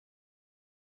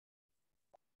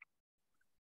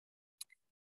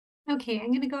Okay, I'm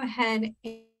going to go ahead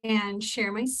and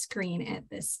share my screen at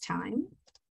this time.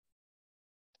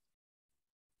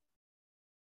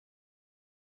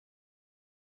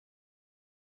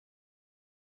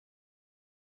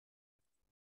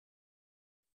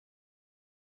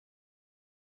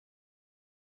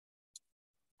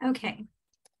 Okay.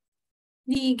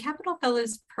 The Capital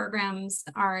Fellows programs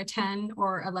are a 10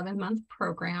 or 11-month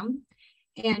program,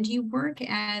 and you work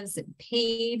as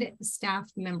paid staff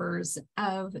members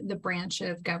of the branch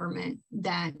of government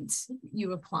that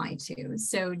you apply to.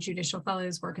 So judicial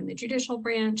fellows work in the judicial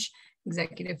branch,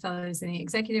 executive fellows in the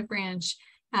executive branch,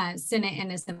 Senate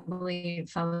and Assembly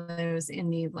fellows in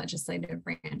the legislative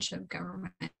branch of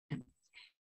government.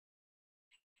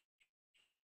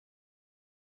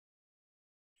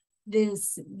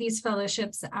 These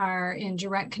fellowships are in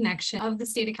direct connection of the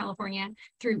state of California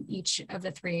through each of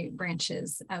the 3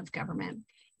 branches of government.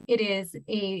 It is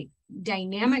a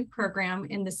dynamic program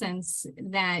in the sense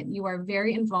that you are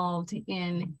very involved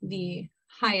in the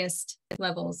highest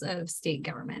levels of state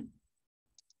government.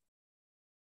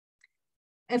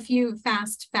 A few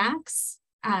fast facts.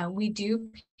 We do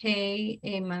pay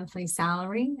a monthly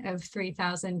salary of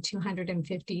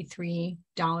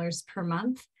 $3,253 per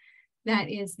month.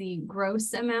 That is the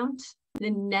gross amount.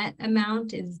 The net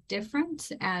amount is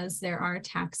different as there are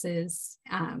taxes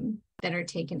that are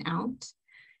taken out.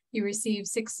 You receive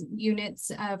 6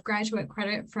 units of graduate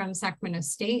credit from Sacramento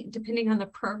State. Depending on the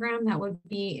program, that would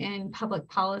be in public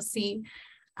policy,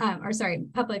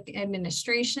 public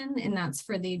administration, and that's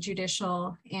for the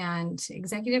judicial and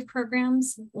executive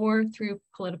programs, or through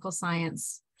political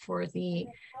science for the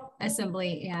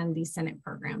Assembly and the Senate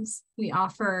programs. We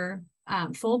offer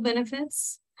full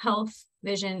benefits, health,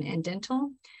 vision, and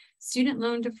dental, student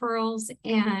loan deferrals,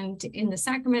 and in the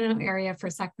Sacramento area for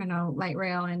Sacramento Light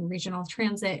Rail and Regional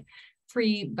Transit,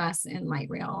 free bus and light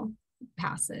rail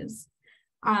passes.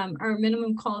 Our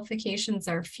minimum qualifications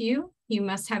are few. You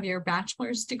must have your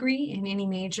bachelor's degree in any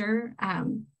major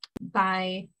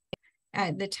by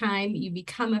the time you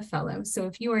become a fellow. So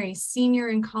if you are a senior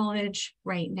in college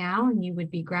right now and you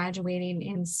would be graduating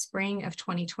in spring of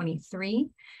 2023,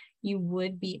 you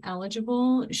would be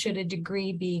eligible should a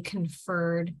degree be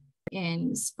conferred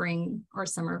in spring or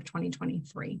summer of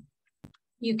 2023.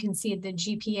 You can see the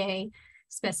GPA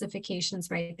specifications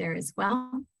right there as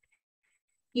well.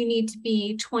 You need to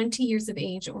be 20 years of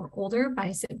age or older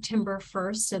by September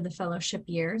 1st of the fellowship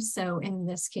year. So in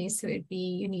this case, it would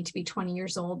be you need to be 20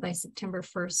 years old by September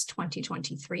 1st,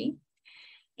 2023.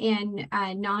 And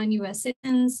non-US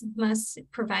citizens must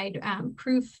provide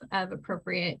proof of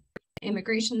appropriate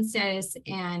immigration status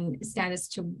and status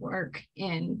to work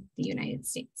in the United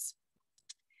States.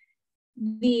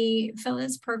 The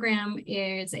Fellows program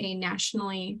is a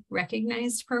nationally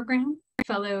recognized program.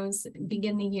 Fellows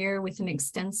begin the year with an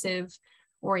extensive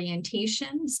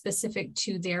orientation specific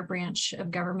to their branch of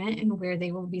government and where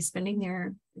they will be spending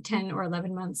their 10 or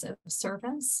 11 months of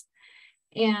service.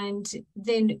 And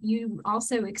then you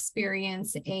also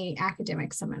experience an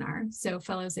academic seminar. So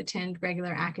fellows attend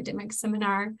regular academic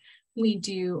seminar. We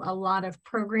do a lot of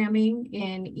programming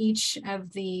in each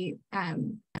of the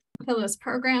fellows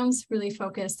programs, really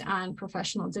focused on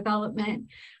professional development,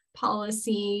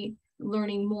 policy,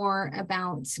 learning more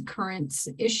about current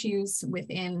issues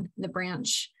within the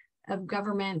branch of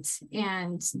government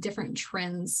and different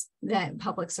trends that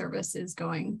public service is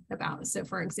going about. So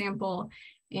for example,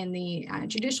 in the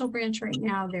judicial branch right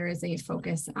now, there is a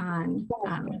focus on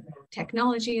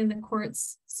technology in the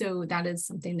courts. So that is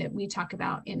something that we talk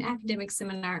about in academic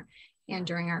seminar and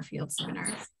during our field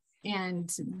seminars. And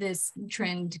this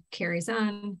trend carries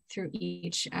on through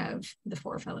each of the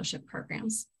 4 fellowship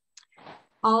programs.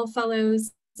 All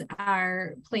fellows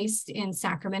are placed in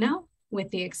Sacramento, with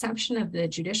the exception of the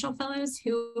judicial fellows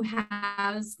who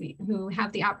have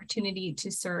the opportunity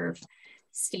to serve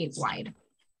statewide.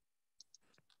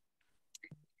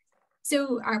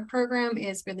 So our program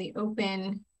is really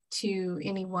open to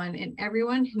anyone and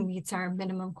everyone who meets our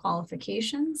minimum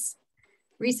qualifications.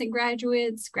 Recent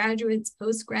graduates,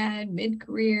 post-grad,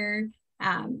 mid-career,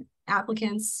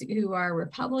 applicants who are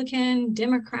Republican,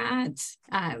 Democrat,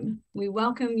 we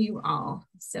welcome you all.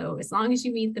 So as long as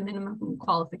you meet the minimum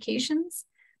qualifications,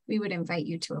 we would invite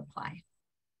you to apply.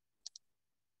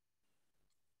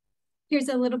 Here's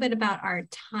a little bit about our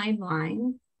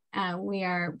timeline. We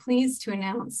are pleased to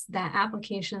announce that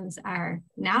applications are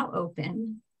now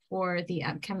open for the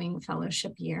upcoming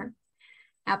fellowship year.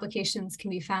 Applications can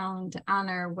be found on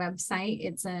our website.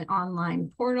 It's an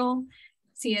online portal,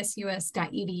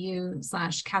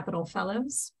 csus.edu/Capital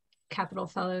Fellows. Capital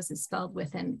Fellows is spelled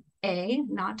with an A,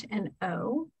 not an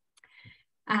O.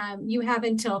 You have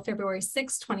until February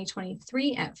 6,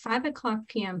 2023 at 5:00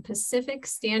 p.m. Pacific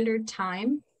Standard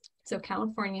Time, so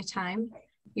California time.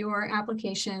 Your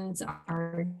applications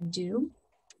are due.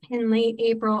 In late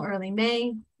April, early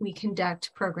May, we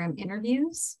conduct program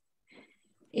interviews.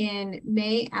 In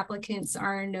May, applicants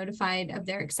are notified of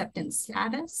their acceptance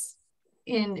status.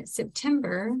 In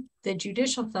September, the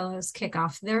Judicial Fellows kick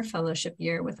off their fellowship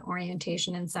year with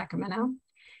orientation in Sacramento.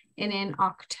 And in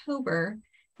October,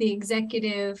 the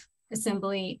Executive,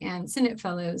 Assembly, and Senate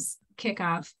Fellows kick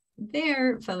off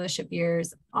their fellowship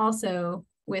years also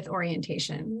with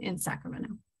orientation in Sacramento.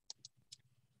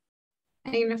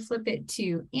 I'm going to flip it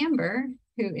to Amber,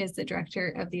 who is the director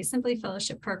of the Assembly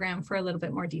Fellowship Program, for a little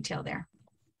bit more detail there.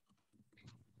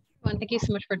 Well, thank you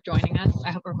so much for joining us.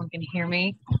 I hope everyone can hear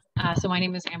me. So my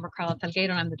name is Amber Carla Talgado,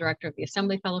 and I'm the director of the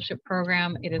Assembly Fellowship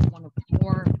Program. It is one of the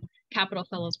 4 Capital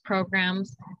Fellows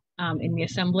programs in the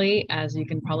Assembly. As you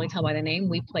can probably tell by the name,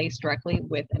 we place directly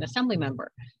with an Assembly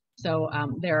member. So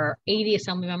there are 80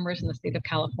 Assembly members in the state of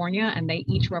California, and they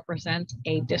each represent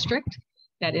a district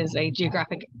that is a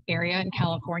geographic area in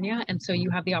California. And so you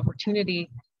have the opportunity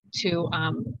to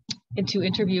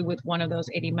interview with one of those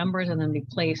 80 members and then be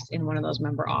placed in one of those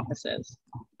member offices.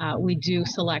 We do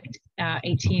select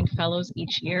 18 fellows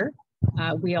each year.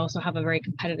 We also have a very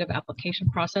competitive application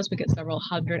process. We get several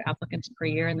hundred applicants per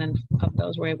year, and then of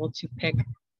those, we're able to pick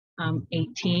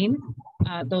 18.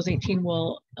 Those 18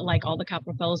 will, like all the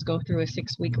Capital Fellows, go through a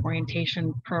 6-week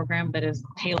orientation program that is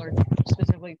tailored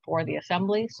specifically for the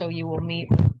Assembly. So you will meet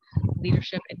with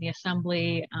leadership in the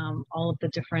Assembly, all of the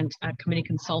different committee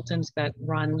consultants that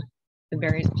run the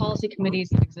various policy committees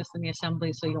that exist in the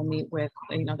Assembly. So you'll meet with,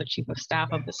 the Chief of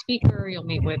Staff of the Speaker. You'll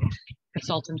meet with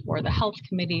consultants for the Health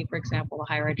Committee, for example, the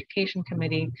Higher Education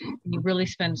Committee. And you really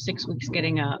spend 6 weeks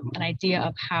getting an idea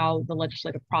of how the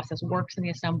legislative process works in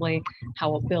the Assembly,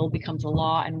 how a bill becomes a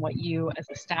law, and what you as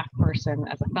a staff person,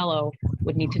 as a fellow,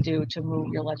 would need to do to move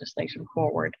your legislation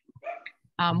forward.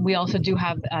 We also do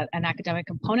have an academic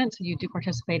component, so you do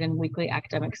participate in weekly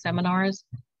academic seminars.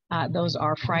 Those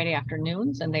are Friday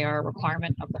afternoons, and they are a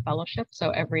requirement of the fellowship. So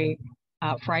every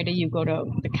Friday you go to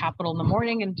the Capitol in the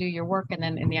morning and do your work, and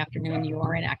then in the afternoon you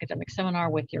are in academic seminar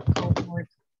with your cohort.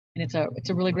 And it's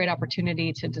a really great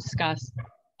opportunity to discuss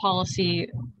policy,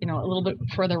 a little bit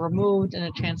further removed, and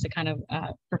a chance to kind of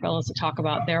for fellows to talk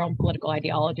about their own political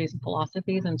ideologies and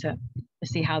philosophies, and to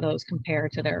see how those compare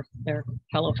to their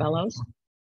fellow fellows.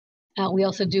 We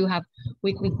also do have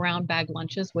weekly brown bag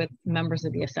lunches with members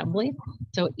of the Assembly.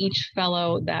 So each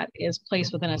fellow that is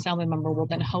placed with an Assembly member will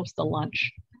then host a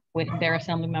lunch with their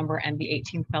Assembly member and the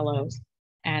 18 fellows.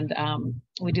 And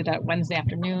we do that Wednesday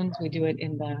afternoons. We do it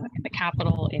in the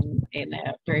Capitol in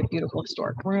a very beautiful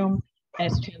historic room. And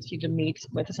it's a chance for you to meet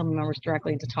with Assembly members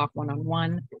directly to talk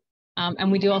one-on-one.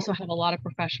 And we do also have a lot of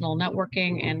professional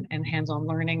networking and hands-on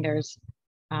learning. There's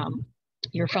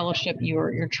your fellowship,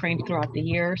 you're trained throughout the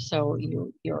year. So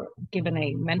you're given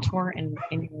a mentor in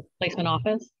your placement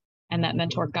office, and that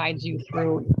mentor guides you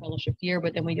through the fellowship year.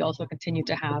 But then we also continue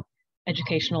to have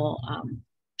educational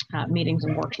meetings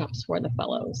and workshops for the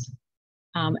fellows.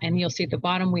 And you'll see at the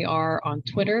bottom, we are on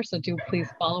Twitter, so do please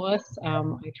follow us.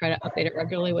 I try to update it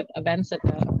regularly with events that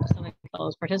the Assembly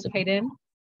Fellows participate in.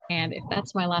 And if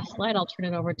that's my last slide, I'll turn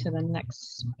it over to the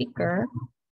next speaker.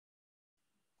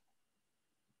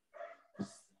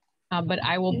 But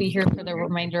I will be here for the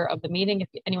remainder of the meeting. If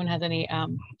anyone has any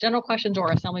general questions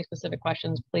or Assembly specific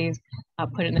questions, please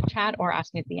put it in the chat or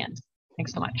ask me at the end.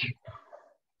 Thanks so much.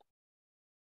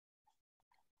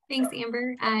 Thanks,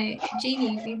 Amber.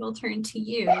 Jamie, we will turn to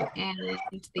you and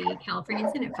the California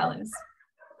Senate Fellows.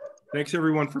 Thanks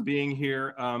everyone for being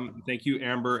here. Thank you,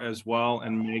 Amber, as well,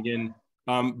 and Megan.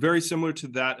 Very similar to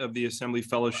that of the Assembly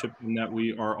Fellowship in that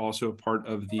we are also a part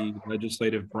of the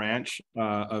legislative branch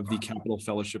of the Capital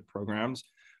Fellowship programs.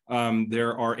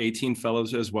 There are 18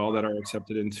 fellows as well that are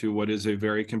accepted into what is a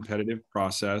very competitive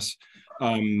process.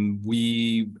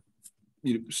 We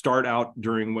start out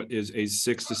during what is a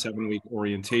 6 to 7 week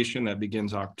orientation that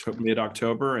begins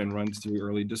mid-October and runs through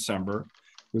early December.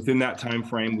 Within that time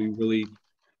frame, we really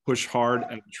push hard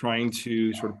at trying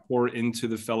to sort of pour into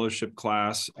the fellowship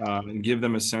class and give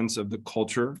them a sense of the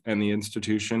culture and the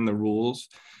institution, the rules,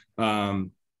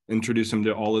 introduce them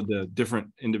to all of the different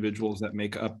individuals that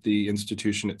make up the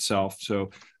institution itself.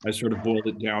 So I sort of boiled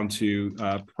it down to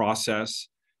process,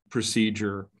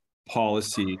 procedure,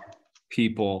 policy,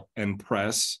 people, and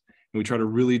press. And we try to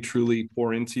really, truly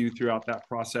pour into you throughout that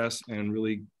process and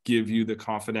really give you the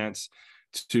confidence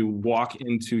to walk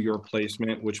into your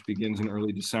placement, which begins in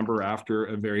early December after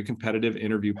a very competitive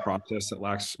interview process that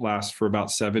lasts for about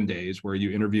 7 days, where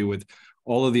you interview with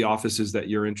all of the offices that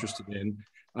you're interested in.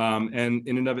 And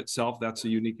in and of itself, that's a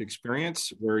unique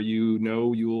experience where you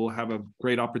know you will have a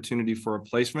great opportunity for a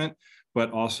placement,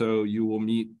 but also you will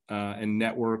meet and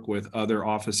network with other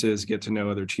offices, get to know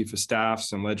other chief of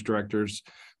staffs and ledge directors,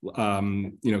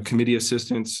 committee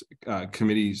assistants,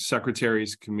 committee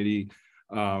secretaries, committee,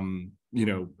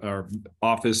 our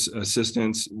office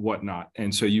assistants, whatnot.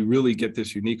 And so you really get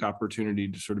this unique opportunity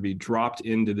to sort of be dropped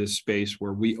into this space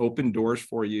where we open doors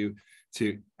for you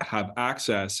to have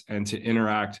access and to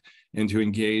interact and to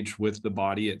engage with the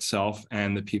body itself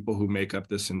and the people who make up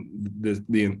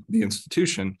the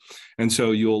institution. And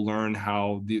so you'll learn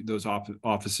how those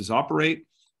offices operate,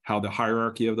 how the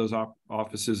hierarchy of those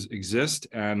offices exist,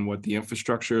 and what the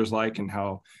infrastructure is like, and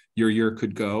how your year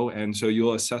could go. And so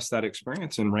you'll assess that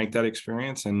experience and rank that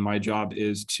experience. And my job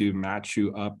is to match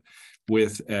you up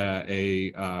with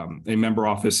a member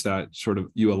office that sort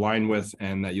of you align with,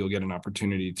 and that you'll get an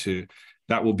opportunity to,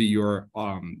 that will be your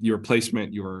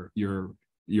placement, your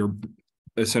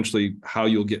essentially how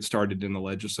you'll get started in the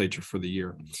legislature for the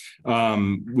year.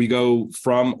 We go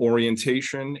from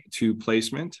orientation to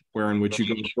placement, where in which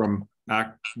you go from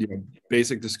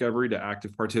basic discovery to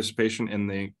active participation in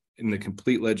the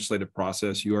complete legislative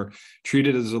process. You are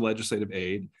treated as a legislative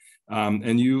aide.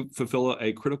 And you fulfill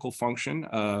a critical function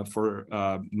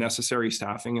for necessary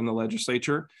staffing in the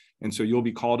legislature. And so you'll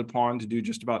be called upon to do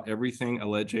just about everything a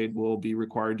leg aide will be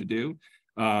required to do.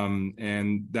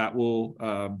 And that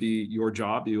will be your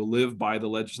job. You'll live by the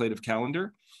legislative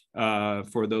calendar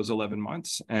for those 11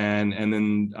 months. And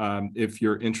then if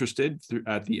you're interested,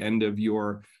 at the end of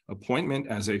your appointment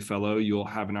as a fellow, you'll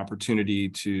have an opportunity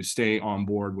to stay on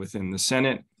board within the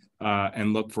Senate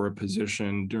and look for a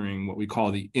position during what we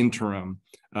call the interim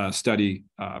study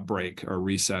break or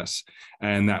recess,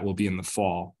 and that will be in the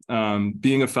fall.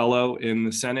 Being a fellow in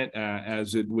the Senate,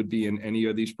 as it would be in any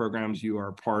of these programs, you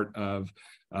are part of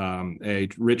a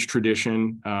rich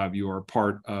tradition. You are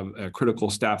part of a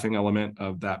critical staffing element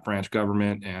of that branch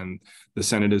government, and the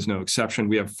Senate is no exception.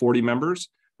 We have 40 members,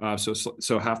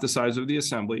 so half the size of the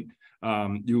Assembly.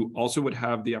 You also would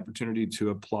have the opportunity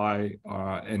to apply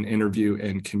and interview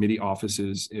in committee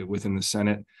offices within the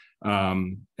Senate,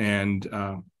 and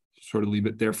sort of leave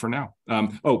it there for now.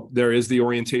 There is the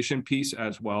orientation piece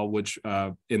as well, which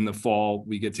in the fall,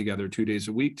 we get together 2 days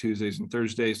a week, Tuesdays and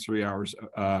Thursdays, 3 hours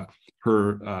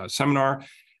per seminar.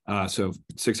 So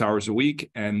 6 hours a week.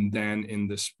 And then in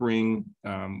the spring,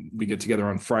 we get together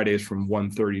on Fridays from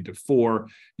 1:30 to 4.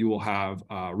 You will have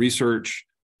research,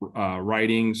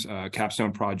 writings,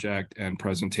 capstone project, and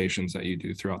presentations that you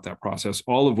do throughout that process,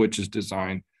 all of which is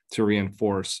designed to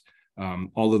reinforce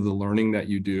all of the learning that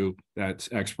you do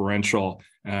that's experiential,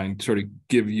 and sort of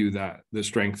give you the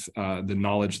strength, the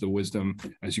knowledge, the wisdom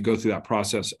as you go through that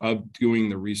process of doing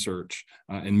the research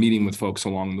and meeting with folks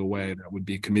along the way. That would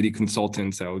be committee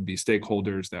consultants, that would be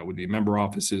stakeholders, that would be member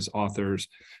offices, authors,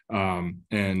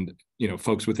 and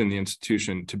folks within the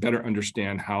institution, to better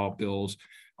understand how bills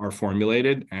are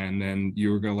formulated. And then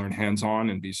you're going to learn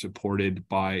hands-on and be supported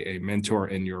by a mentor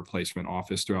in your placement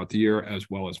office throughout the year,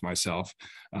 as well as myself,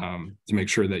 to make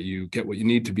sure that you get what you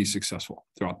need to be successful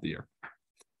throughout the year.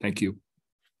 Thank you.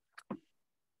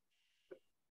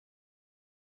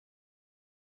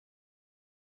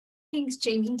 Thanks,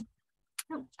 Jamie.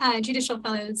 Judicial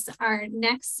Fellows are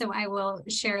next, so I will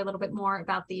share a little bit more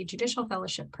about the Judicial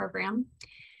Fellowship Program.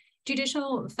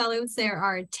 Judicial Fellows, there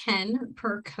are 10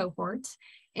 per cohort.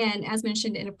 And as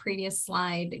mentioned in a previous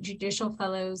slide, Judicial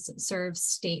Fellows serve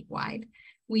statewide.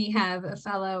 We have a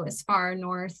fellow as far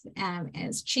north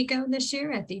as Chico this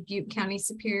year at the Butte County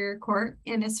Superior Court,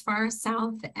 and as far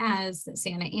south as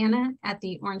Santa Ana at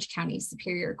the Orange County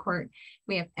Superior Court.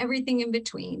 We have everything in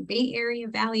between: Bay Area,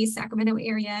 Valley, Sacramento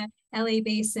area, LA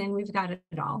Basin, we've got it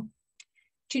all.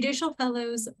 Judicial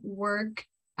Fellows work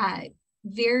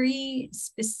very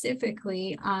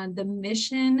specifically on the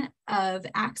mission of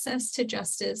access to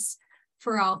justice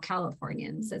for all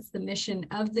Californians. That's the mission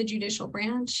of the judicial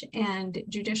branch, and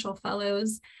Judicial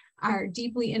Fellows are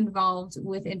deeply involved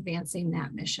with advancing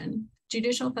that mission.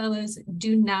 Judicial Fellows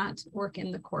do not work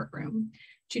in the courtroom.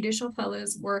 Judicial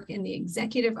Fellows work in the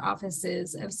executive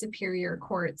offices of superior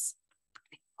courts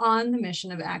on the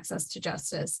mission of access to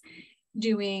justice,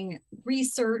 doing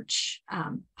research,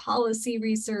 policy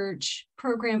research,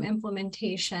 program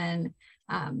implementation,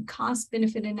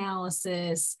 cost-benefit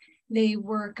analysis. They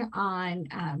work on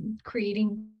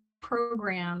creating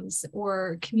programs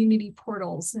or community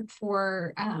portals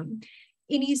for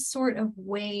any sort of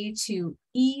way to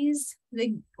ease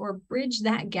or bridge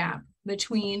that gap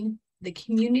between the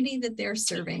community that they're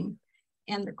serving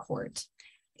and the court.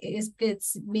 if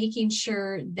it's making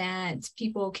sure that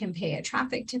people can pay a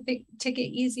traffic ticket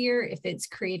easier, if it's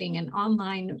creating an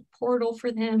online portal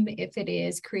for them, if it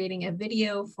is creating a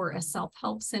video for a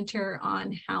self-help center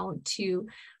on how to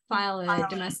file a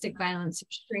domestic violence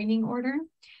restraining order.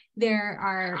 There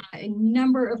are a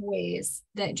number of ways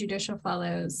that judicial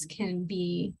fellows can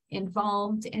be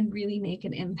involved and really make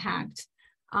an impact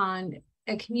on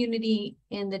a community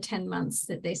in the 10 months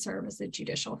that they serve as a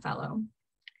judicial fellow.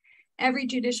 Every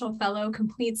judicial fellow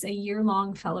completes a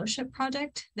year-long fellowship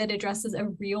project that addresses a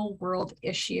real-world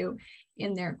issue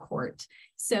in their court.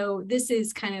 So this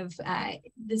is kind of,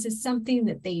 this is something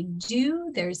that they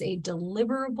do. There's a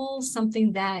deliverable,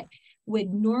 something that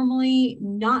would normally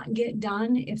not get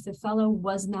done if the fellow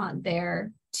was not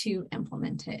there to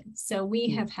implement it. So we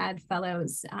have had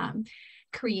fellows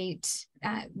create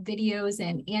videos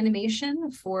and animation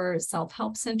for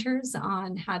self-help centers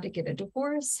on how to get a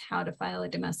divorce, how to file a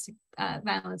domestic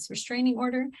violence restraining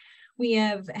order. We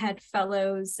have had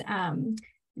fellows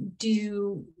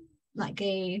do like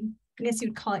I guess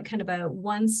you'd call it kind of a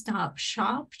one-stop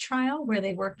shop trial where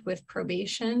they worked with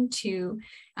probation to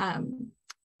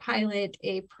pilot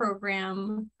a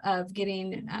program of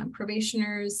getting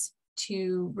probationers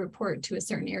to report to a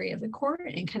certain area of the court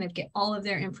and kind of get all of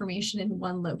their information in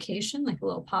one location, like a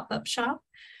little pop-up shop.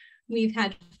 We've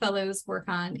had fellows work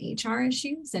on HR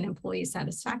issues and employee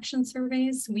satisfaction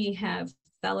surveys. We have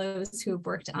fellows who have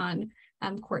worked on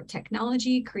court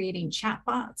technology, creating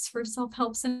chatbots for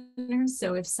self-help centers.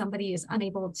 So if somebody is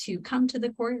unable to come to the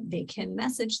court, they can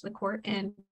message the court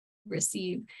and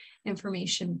receive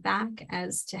information back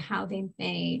as to how they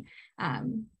may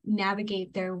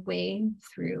navigate their way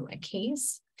through a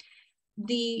case.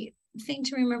 The thing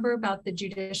to remember about the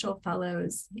judicial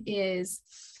fellows is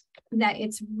that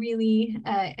it's really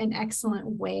an excellent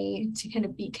way to kind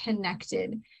of be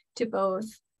connected to both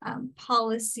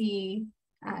policy,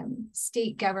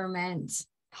 state government,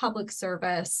 public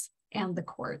service, and the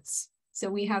courts. So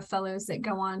we have fellows that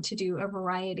go on to do a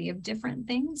variety of different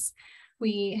things.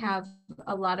 We have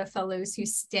a lot of fellows who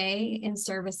stay in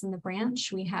service in the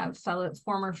branch. We have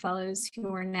former fellows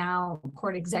who are now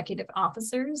court executive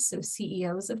officers, so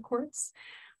CEOs of courts.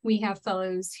 We have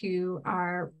fellows who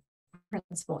are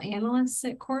principal analysts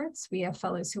at courts. We have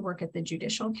fellows who work at the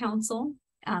Judicial Council.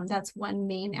 That's one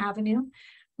main avenue.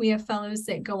 We have fellows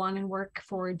that go on and work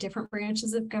for different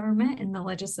branches of government in the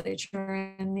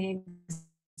legislature and the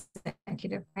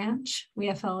executive branch. We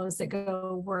have fellows that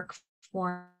go work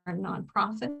for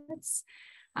nonprofits.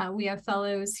 We have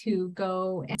fellows who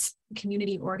go at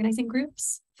community organizing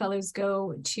groups. Fellows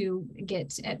go to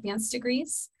get advanced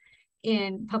degrees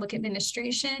in public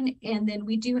administration. And then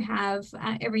we do have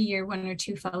every year 1 or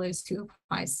 2 fellows who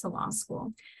applies to law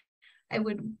school. I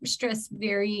would stress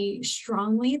very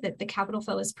strongly that the Capital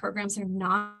Fellows programs are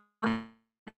not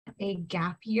a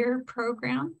gap year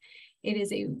program. It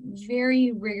is a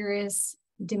very rigorous,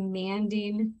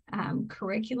 demanding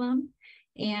curriculum,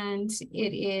 and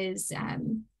it is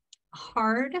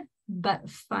hard but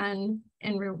fun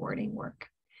and rewarding work.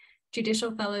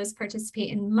 Judicial fellows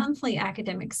participate in monthly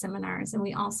academic seminars, and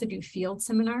we also do field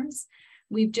seminars.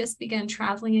 We've just begun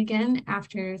traveling again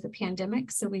after the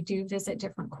pandemic, so we do visit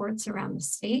different courts around the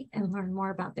state and learn more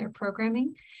about their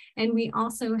programming. And we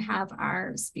also have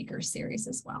our speaker series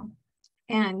as well.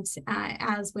 And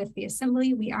as with the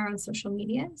Assembly, we are on social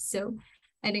media, so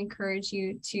I'd encourage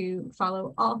you to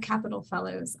follow all Capital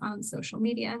Fellows on social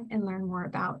media and learn more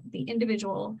about the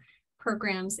individual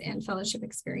programs and fellowship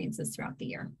experiences throughout the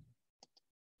year.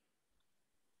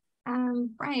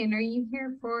 Brian, are you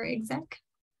here for exec?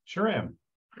 Sure am.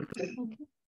 Okay.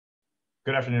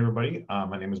 Good afternoon, everybody.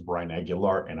 My name is Brian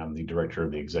Aguilar, and I'm the director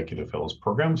of the Executive Fellows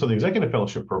Program. So the Executive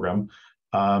Fellowship Program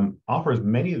offers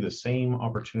many of the same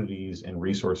opportunities and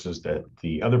resources that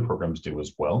the other programs do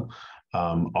as well.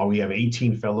 We have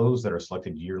 18 fellows that are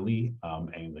selected yearly,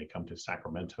 and they come to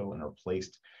Sacramento and are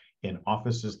placed in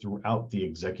offices throughout the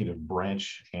executive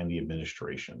branch and the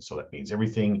administration. So that means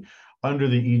everything under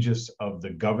the aegis of the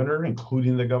governor,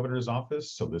 including the governor's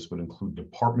office. So this would include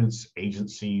departments,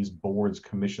 agencies, boards,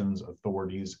 commissions,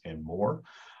 authorities, and more.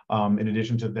 In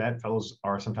addition to that, fellows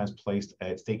are sometimes placed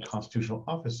at state constitutional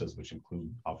offices, which include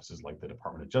offices like the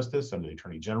Department of Justice under the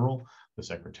Attorney General, the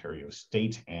Secretary of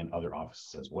State, and other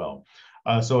offices as well.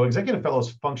 So executive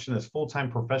fellows function as full-time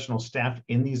professional staff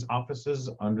in these offices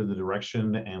under the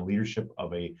direction and leadership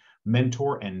of a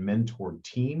mentor and mentored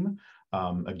team.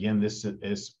 Again, this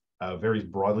varies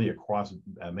broadly across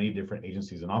many different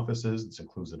agencies and offices. This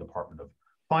includes the Department of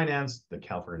Finance, the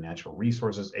California Natural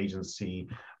Resources Agency,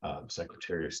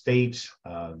 Secretary of State,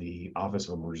 the Office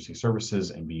of Emergency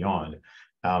Services, and beyond.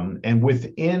 And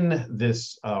within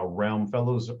this realm,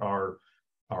 fellows are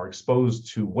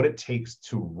exposed to what it takes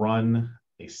to run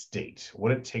a state,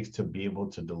 what it takes to be able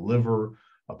to deliver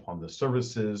upon the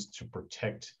services, to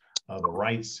protect the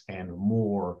rights and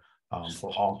more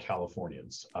for all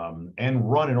Californians,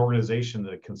 and run an organization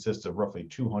that consists of roughly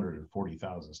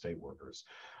 240,000 state workers.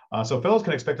 So fellows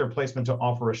can expect their placement to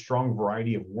offer a strong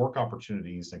variety of work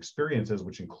opportunities and experiences,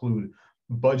 which include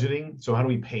budgeting. So how do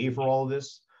we pay for all of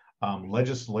this?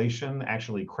 Legislation,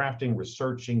 actually crafting,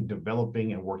 researching,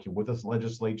 developing, and working with this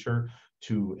legislature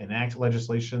to enact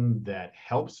legislation that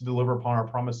helps to deliver upon our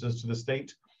promises to the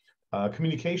state.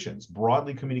 Communications,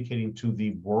 broadly communicating to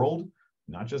the world,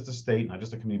 not just the state, not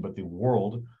just the community, but the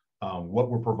world, what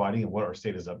we're providing and what our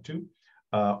state is up to.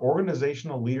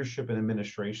 Organizational leadership and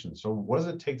administration. So what does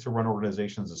it take to run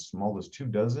organizations as small as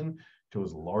 24 to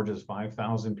as large as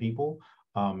 5,000 people?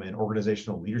 And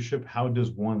organizational leadership, how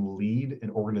does one lead an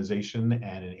organization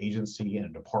and an agency and a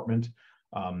department,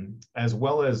 as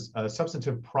well as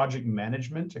substantive project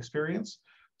management experience.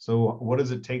 So what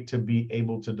does it take to be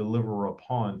able to deliver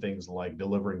upon things like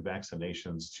delivering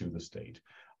vaccinations to the state,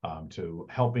 to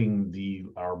helping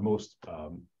our most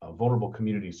vulnerable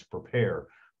communities to prepare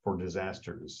for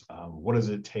disasters? What does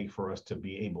it take for us to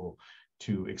be able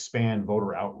to expand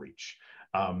voter outreach?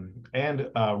 And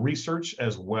research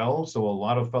as well. So a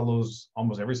lot of fellows,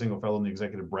 almost every single fellow in the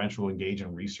executive branch will engage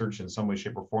in research in some way,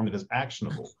 shape, or form that is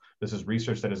actionable. This is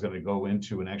research that is going to go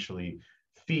into and actually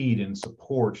feed and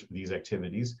support these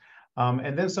activities.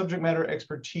 And then subject matter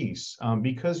expertise,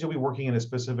 because you'll be working in a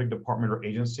specific department or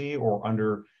agency or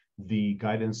under the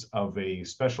guidance of a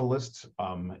specialist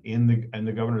in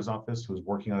the governor's office who's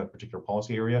working on a particular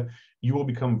policy area, you will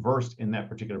become versed in that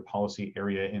particular policy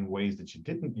area in ways that you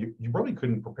probably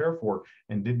couldn't prepare for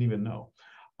and didn't even know.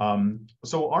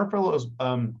 So our fellows,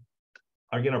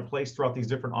 again, are placed throughout these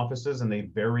different offices, and they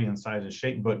vary in size and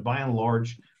shape, but by and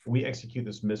large, we execute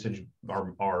this message,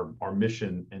 our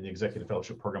mission in the Executive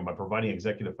Fellowship Program by providing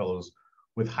executive fellows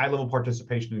with high-level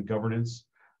participation in governance,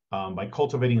 by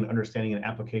cultivating an understanding and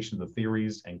application of the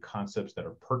theories and concepts that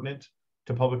are pertinent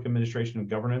to public administration and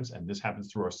governance. And this happens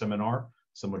through our seminar,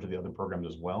 similar to the other programs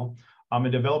as well.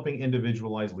 And developing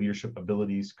individualized leadership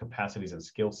abilities, capacities, and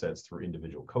skill sets through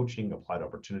individual coaching, applied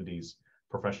opportunities,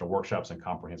 professional workshops, and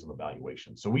comprehensive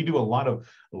evaluation. So we do a lot of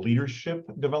leadership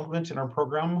development in our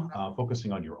program,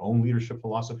 focusing on your own leadership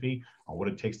philosophy, on what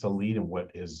it takes to lead and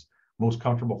what is most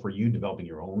comfortable for you, developing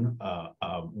your own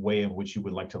way in which you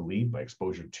would like to lead by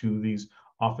exposure to these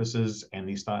offices and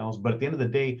these styles. But at the end of the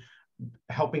day,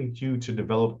 helping you to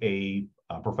develop a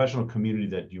professional community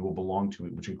that you will belong to,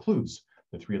 which includes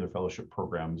the 3 other fellowship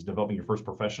programs, developing your first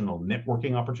professional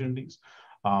networking opportunities,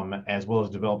 as well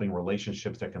as developing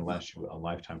relationships that can last you a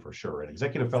lifetime for sure. And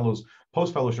Executive Fellows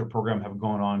post-fellowship program have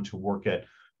gone on to work at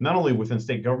not only within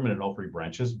state government at all 3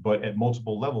 branches, but at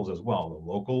multiple levels as well, the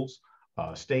locals,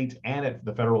 state, and at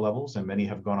the federal levels, and many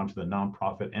have gone on to the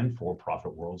nonprofit and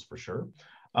for-profit worlds for sure.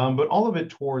 But all of it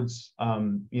towards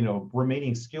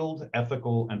remaining skilled,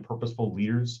 ethical, and purposeful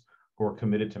leaders who are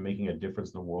committed to making a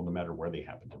difference in the world, no matter where they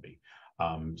happen to be.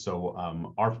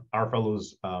 Our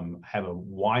fellows have a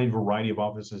wide variety of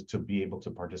offices to be able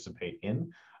to participate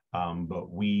in,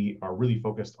 but we are really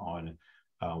focused on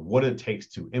what it takes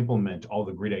to implement all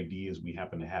the great ideas we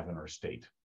happen to have in our state.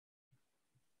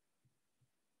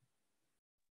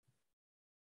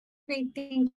 Great,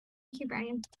 thank you,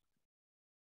 Brian.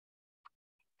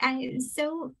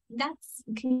 So that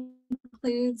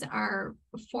concludes our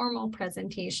formal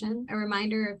presentation. A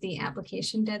reminder of the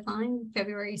application deadline,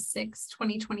 February 6,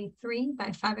 2023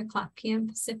 by 5:00 p.m.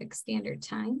 Pacific Standard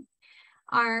Time.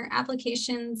 Our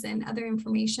applications and other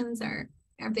informations are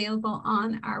available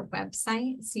on our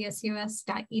website,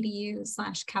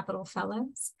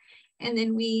 csus.edu/capitalfellows. And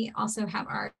then we also have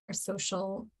our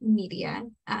social media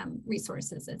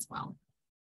resources as well.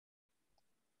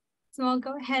 So I'll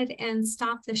go ahead and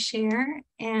stop the share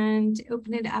and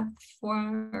open it up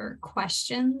for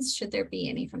questions, should there be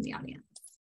any from the audience.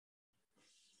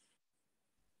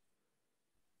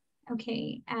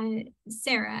 Okay,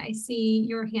 Sarah, I see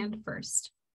your hand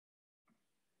first.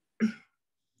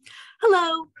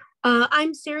 Hello,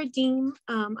 I'm Sarah Dean.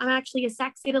 I'm actually a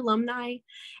Sac State alumni,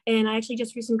 and I actually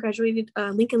just recently graduated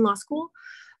Lincoln Law School.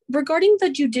 Regarding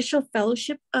the Judicial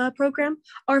Fellowship Program,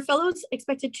 are fellows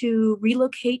expected to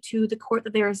relocate to the court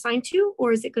that they're assigned to,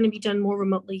 or is it going to be done more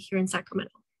remotely here in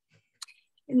Sacramento?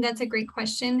 And that's a great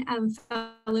question.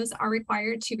 Fellows are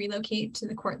required to relocate to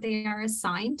the court they are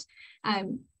assigned.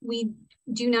 We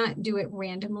do not do it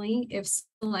randomly. If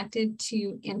selected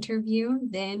to interview,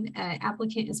 then an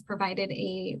applicant is provided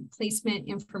a placement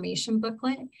information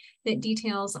booklet that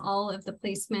details all of the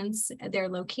placements, their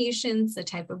locations, the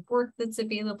type of work that's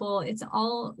available. It's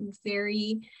all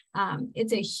very,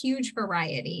 it's a huge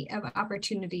variety of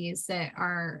opportunities that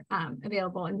are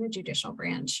available in the judicial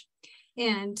branch.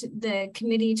 And the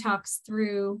committee talks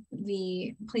through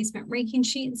the placement ranking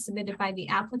sheet submitted by the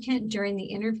applicant during the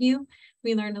interview.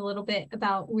 We learn a little bit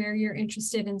about where you're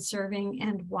interested in serving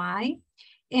and why.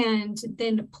 And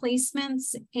then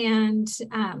placements and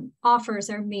offers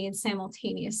are made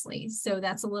simultaneously. So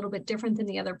that's a little bit different than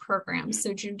the other programs.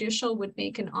 So judicial would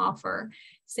make an offer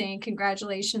saying,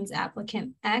 congratulations,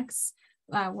 applicant X.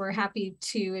 We're happy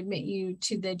to admit you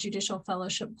to the Judicial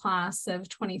Fellowship class of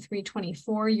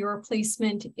 23-24. Your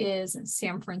placement is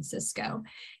San Francisco.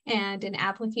 And an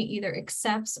applicant either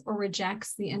accepts or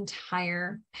rejects the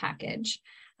entire package.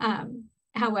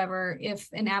 However, if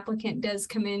an applicant does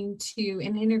come into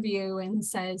an interview and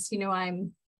says, you know, I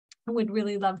would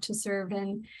really love to serve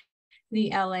in the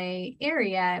LA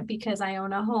area because I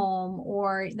own a home,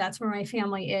 or that's where my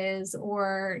family is,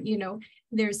 or, you know,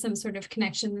 there's some sort of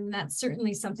connection, and that's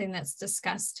certainly something that's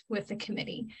discussed with the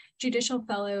committee. Judicial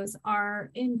fellows are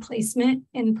in placement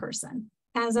in person,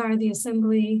 as are the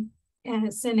Assembly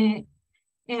and Senate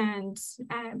and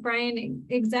Brian,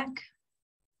 exec.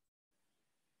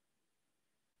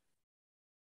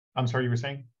 I'm sorry, you were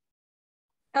saying?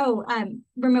 Oh,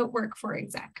 remote work for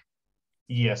exec.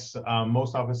 Yes,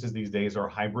 most offices these days are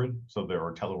hybrid, so there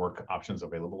are telework options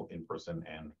available in person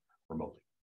and remotely.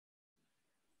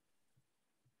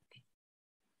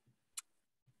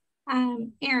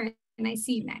 Aaron, I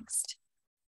see you next.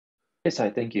 Yes, hi,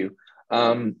 thank you.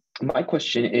 My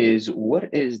question is,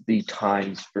 what is the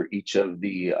times for each of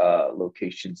the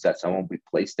locations that someone will be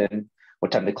placed in?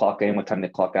 What time they clock in, what time they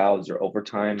clock out, is there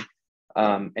overtime?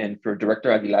 And for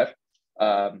Director Aguilar,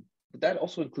 would that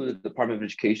also include the Department of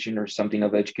Education or something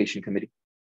of Education Committee?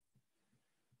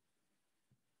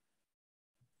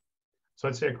 So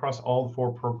I'd say across all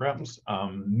 4 programs,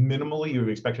 minimally you're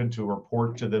expected to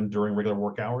report to them during regular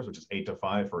work hours, which is 8 to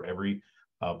 5 for every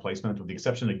placement, with the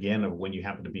exception again of when you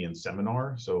happen to be in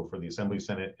seminar. So for the Assembly,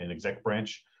 Senate, and Exec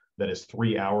branch, that is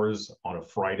 3 hours on a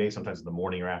Friday, sometimes in the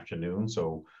morning or afternoon.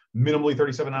 So minimally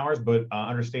 37 hours, but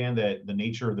understand that the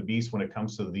nature of the beast when it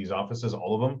comes to these offices,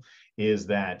 all of them, is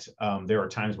that there are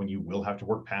times when you will have to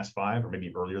work past 5 or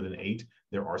maybe earlier than 8.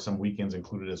 There are some weekends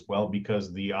included as well,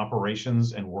 because the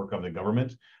operations and work of the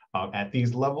government at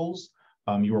these levels,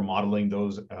 you are modeling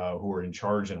those who are in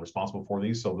charge and responsible for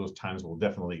these. So those times will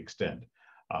definitely extend.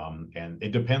 And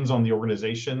it depends on the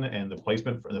organization and the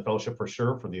placement for the fellowship for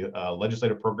sure. For the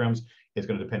legislative programs, it's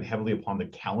going to depend heavily upon the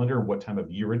calendar, what time of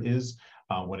year it is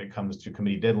when it comes to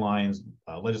committee deadlines,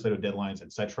 legislative deadlines,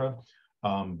 etc.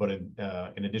 But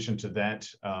in addition to that,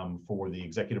 for the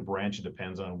executive branch, it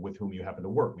depends on with whom you happen to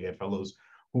work. We had fellows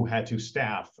who had to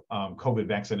staff COVID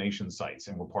vaccination sites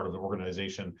and were part of the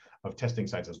organization of testing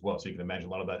sites as well. So you can imagine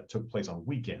a lot of that took place on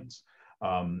weekends.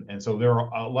 And so there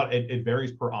are a lot, it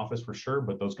varies per office for sure,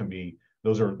 but those can be,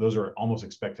 those are almost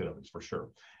expected of us for sure.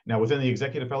 Now within the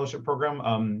executive fellowship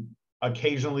program,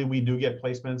 occasionally we do get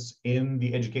placements in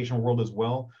the educational world as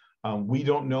well. We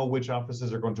don't know which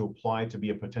offices are going to apply to be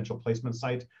a potential placement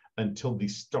site until the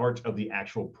start of the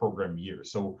actual program year.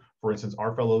 So for instance,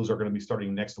 our fellows are going to be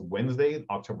starting next Wednesday,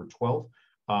 October 12th.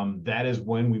 That is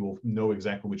when we will know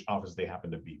exactly which office they happen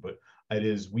to be. But it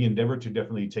is, we endeavor to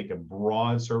definitely take a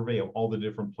broad survey of all the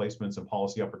different placements and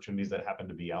policy opportunities that happen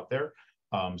to be out there.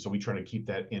 So we try to keep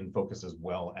that in focus as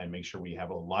well and make sure we have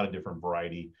a lot of different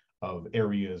variety of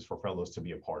areas for fellows to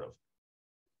be a part of.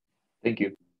 Thank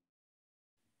you.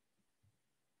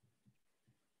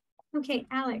 Okay,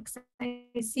 Alex, I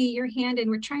see your hand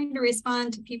and we're trying to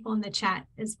respond to people in the chat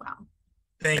as well.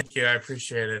 Thank you. I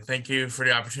appreciate it. Thank you for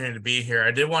the opportunity to be here.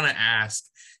 I did want to ask,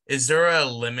 is there a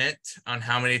limit on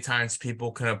how many times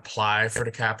people can apply for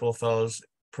the Capital Fellows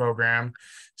program?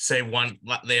 Say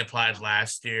they applied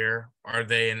last year, are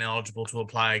they ineligible to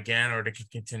apply again, or they can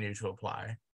continue to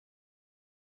apply?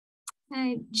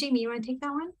 Jamie, you want to take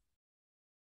that one?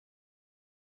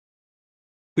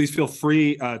 Please feel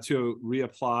free to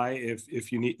reapply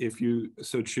if you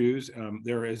so choose.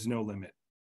 There is no limit.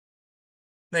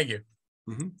 Thank you.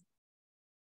 Mm-hmm.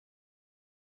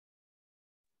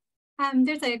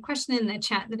 There's a question in the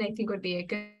chat that I think would be a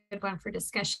good one for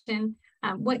discussion.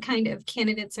 What kind of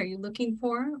candidates are you looking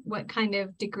for? What kind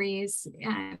of degrees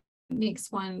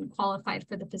makes one qualified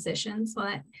for the position? So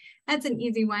that's an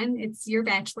easy one. It's your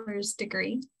bachelor's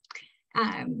degree.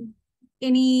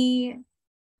 Any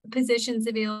positions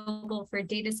available for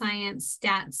data science,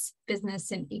 stats,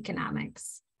 business, and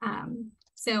economics.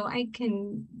 So I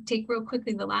can take real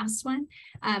quickly the last one.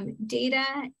 Data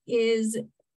is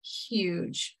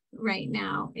huge right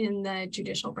now in the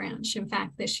judicial branch. In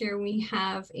fact, this year we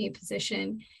have a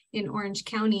position in Orange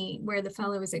County where the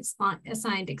fellow is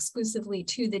assigned exclusively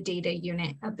to the data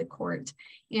unit of the court,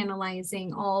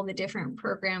 analyzing all the different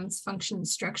programs,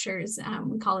 functions, structures.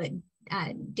 We call it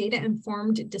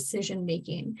data-informed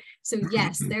decision-making. So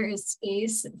yes, there is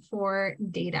space for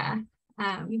data.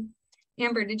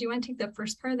 Amber, did you want to take the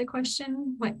first part of the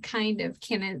question? What kind of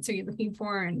candidates are you looking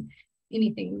for, and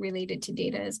anything related to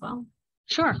data as well?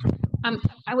 Sure.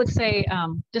 I would say,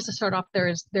 just to start off,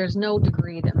 there's no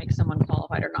degree that makes someone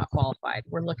qualified or not qualified.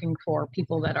 We're looking for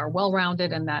people that are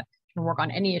well-rounded and that can work on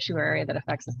any issue area that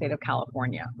affects the state of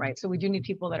California, right? So we do need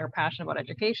people that are passionate about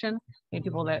education. We need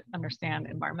people that understand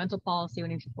environmental policy. We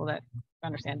need people that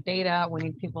understand data. We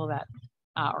need people that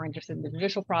are interested in the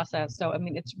judicial process. So, I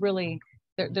mean, it's really,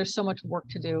 there's so much work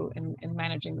to do in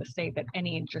managing the state that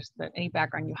any interest, that any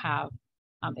background you have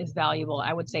is valuable.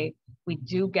 I would say we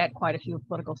do get quite a few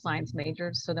political science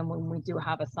majors. So then when we do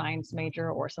have a science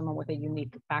major or someone with a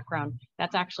unique background,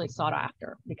 that's actually sought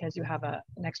after because you have an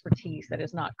expertise that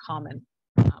is not common,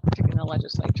 particularly in the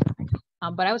legislature.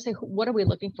 But I would say, what are we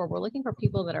looking for? We're looking for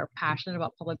people that are passionate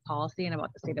about public policy and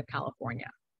about the state of California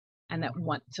and that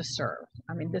want to serve.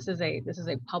 I mean, this is a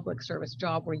public service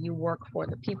job where you work for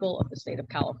the people of the state of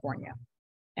California.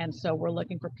 And so we're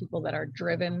looking for people that are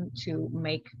driven to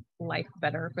make life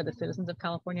better for the citizens of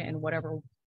California in whatever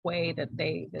way that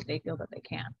they feel that they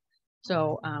can.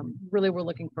 So really, we're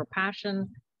looking for passion.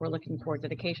 We're looking for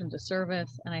dedication to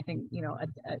service, and I think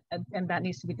and that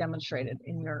needs to be demonstrated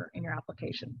in your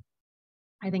application.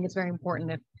 I think it's very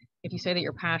important if you say that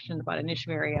you're passionate about an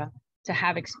issue area, to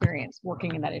have experience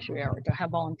working in that issue area, or to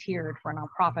have volunteered for a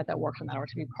nonprofit that works in that, or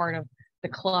to be part of the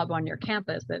club on your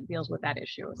campus that deals with that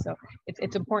issue. So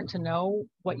it's important to know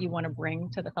what you want to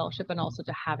bring to the fellowship and also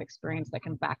to have experience that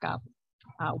can back up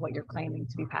what you're claiming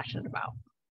to be passionate about.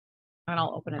 And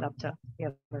I'll open it up to the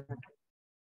other.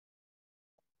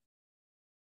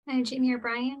 Jamie or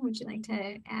Brian, would you like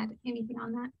to add anything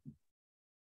on that?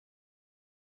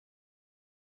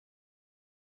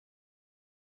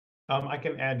 I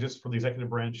can add just for the executive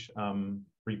branch,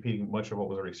 repeating much of what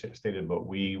was already stated, but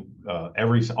we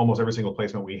almost every single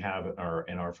placement we have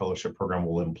in our fellowship program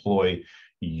will employ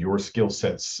your skill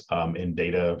sets in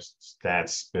data,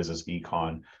 stats, business,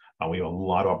 econ. We have a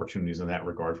lot of opportunities in that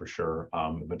regard for sure.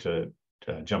 But to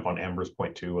jump on Amber's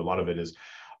point too, a lot of it is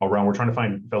around, we're trying to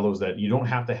find fellows that you don't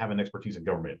have to have an expertise in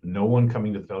government. No one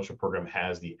coming to the fellowship program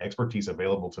has the expertise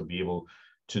available to be able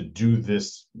to do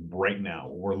this right now.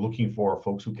 We're looking for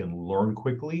folks who can learn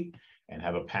quickly and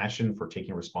have a passion for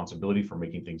taking responsibility for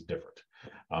making things different.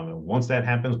 And once that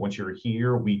happens, once you're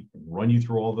here, we run you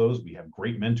through all those. We have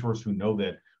great mentors who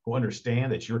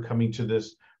understand that you're coming to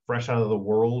this fresh out of the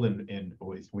world and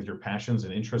with your passions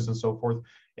and interests and so forth.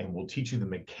 And we'll teach you the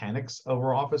mechanics of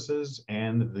our offices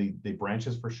and the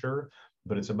branches for sure.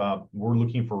 But it's about, we're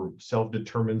looking for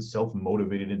self-determined,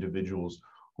 self-motivated individuals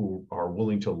who are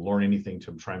willing to learn anything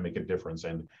to try and make a difference.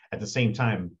 And at the same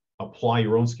time, apply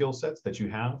your own skill sets that you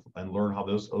have and learn how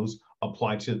those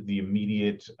apply to the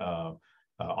immediate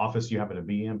office you happen to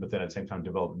be in, but then at the same time,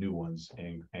 develop new ones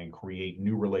and create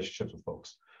new relationships with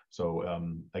folks. So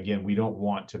again, we don't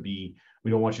want you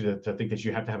to think that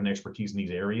you have to have an expertise in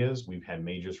these areas. We've had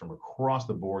majors from across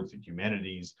the board, the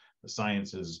humanities, the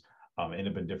sciences, end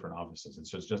up in different offices.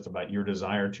 It's just about your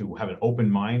desire to have an open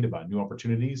mind about new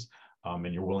opportunities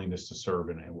and your willingness to serve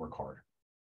and work hard.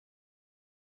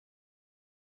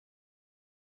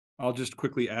 I'll just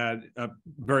quickly add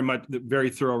very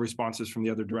thorough responses from the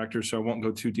other directors, so I won't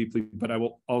go too deeply, but I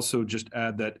will also just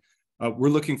add that we're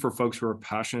looking for folks who are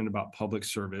passionate about public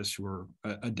service, who are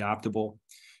adaptable,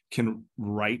 can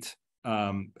write,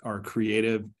 are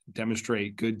creative,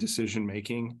 demonstrate good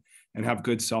decision-making, and have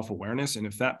good self-awareness. And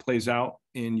if that plays out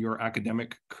in your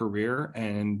academic career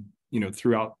and,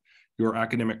 throughout your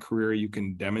academic career, you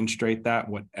can demonstrate that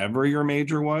whatever your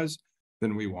major was,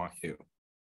 then we want you.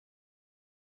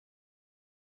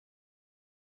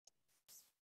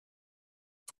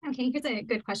 Okay, here's a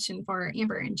good question for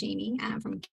Amber and Jamie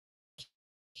from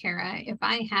Kara. If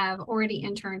I have already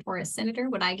interned for a senator,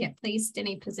 would I get placed in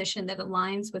a position that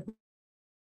aligns with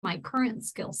my current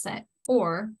skill set,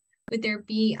 or would there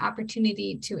be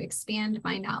opportunity to expand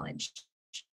my knowledge?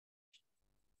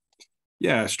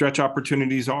 Yeah, stretch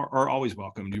opportunities are always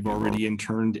welcome. You've already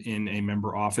interned in a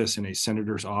member office, in a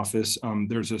senator's office.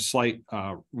 There's a slight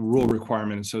rule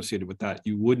requirement associated with that.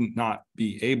 You wouldn't not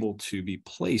be able to be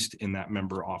placed in that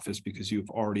member office because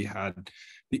you've already had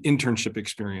the internship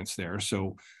experience there.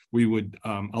 So we would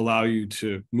allow you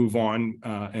to move on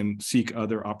and seek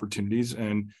other opportunities.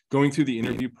 And going through the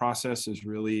interview process is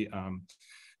really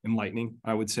enlightening.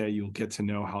 I would say you'll get to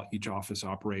know how each office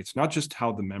operates, not just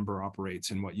how the member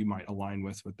operates and what you might align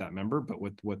with that member, but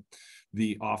with what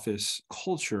the office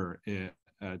culture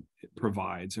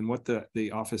provides and what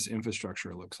the office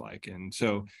infrastructure looks like. And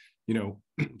so, you know,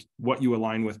 what you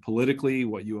align with politically,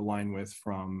 what you align with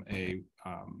from a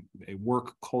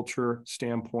work culture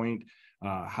standpoint,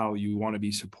 how you want to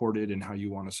be supported and how you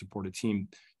want to support a team.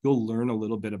 You'll learn a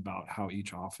little bit about how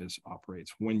each office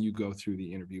operates when you go through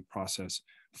the interview process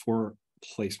for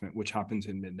placement, which happens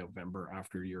in mid-November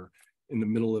after you're in the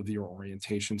middle of your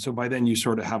orientation. So by then you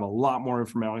sort of have a lot more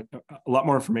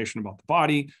information about the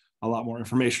body, a lot more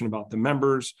information about the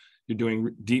members. You're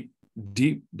doing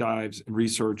deep dives and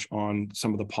research on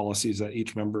some of the policies that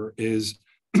each member is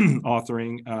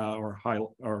authoring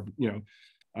or you know,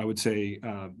 I would say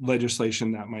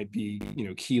legislation that might be, you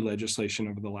know, key legislation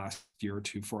over the last year or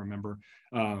two for a member.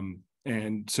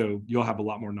 And so you'll have a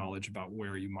lot more knowledge about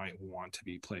where you might want to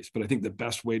be placed. But I think the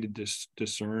best way to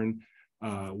discern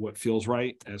what feels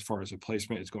right as far as a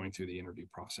placement is going through the interview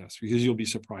process, because you'll be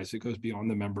surprised. It goes beyond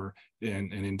the member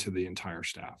and into the entire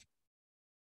staff.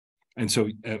 And so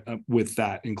with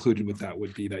that, included with that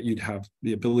would be that you'd have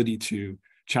the ability to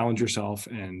challenge yourself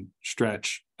and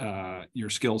stretch your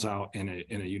skills out in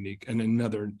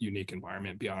another unique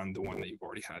environment beyond the one that you've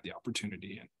already had the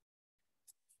opportunity in.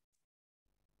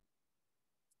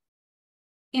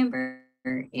 Amber,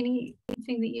 anything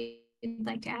that you'd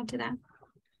like to add to that?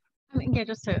 Yeah,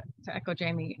 just to echo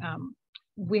Jamie,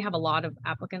 we have a lot of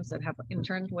applicants that have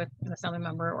interned with an assembly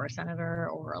member or a senator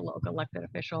or a local elected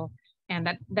official, and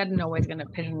that in no way is going to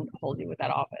pigeonhole you with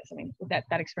that office. I mean, that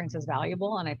experience is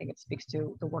valuable, and I think it speaks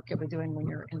to the work you'll be doing when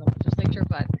you're in the legislature.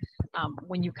 But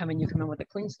when you come in with a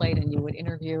clean slate, and you would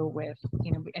interview with,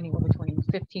 you know, anywhere between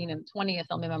 15 and 20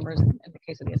 assembly members in the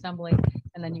case of the assembly,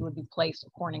 and then you would be placed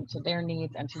according to their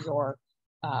needs and to your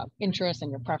interests and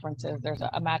your preferences. There's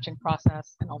a matching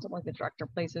process, and ultimately the director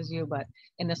places you. But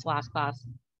in this last class,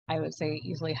 I would say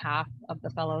easily half of the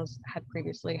fellows had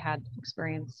previously had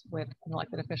experience with an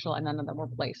elected official, and none of them were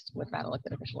placed with that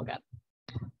elected official again.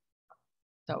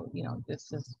 So, you know,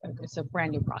 it's a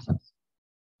brand new process.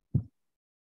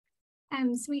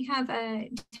 So we have a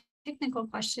technical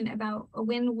question about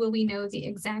when will we know the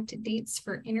exact dates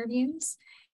for interviews?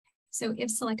 So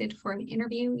if selected for an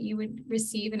interview, you would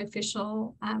receive an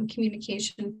official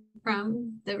communication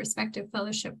from the respective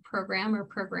fellowship program or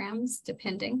programs,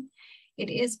 depending. It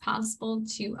is possible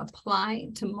to apply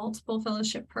to multiple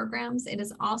fellowship programs. It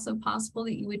is also possible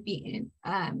that you would be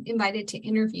invited to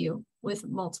interview with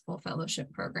multiple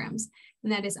fellowship programs,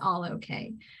 and that is all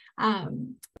okay.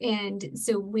 And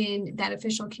so when that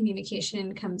official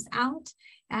communication comes out,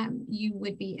 you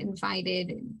would be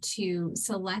invited to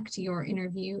select your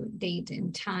interview date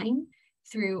and time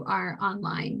through our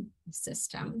online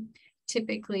system.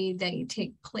 Typically, they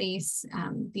take place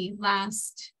the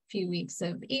last few weeks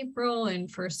of April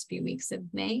and first few weeks of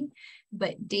May,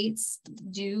 but dates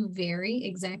do vary,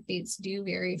 exact dates do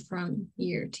vary from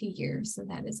year to year. So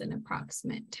that is an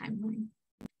approximate timeline.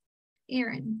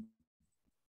 Aaron.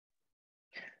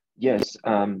 Yes,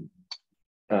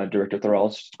 Director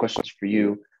Thorals, questions for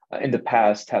you. In the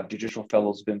past, have judicial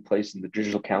fellows been placed in the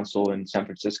Judicial Council in San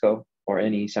Francisco or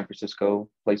any San Francisco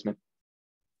placement?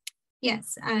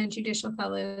 Yes, judicial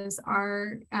fellows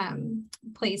are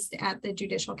placed at the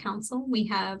Judicial Council. We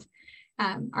have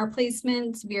our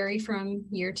placements vary from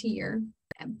year to year,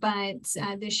 but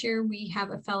this year we have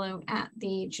a fellow at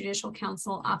the Judicial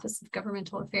Council Office of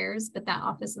Governmental Affairs, but that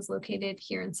office is located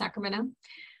here in Sacramento.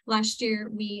 Last year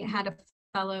we had a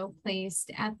fellow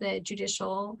placed at the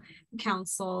Judicial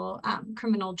Council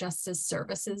Criminal Justice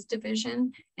Services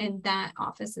Division, and that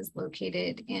office is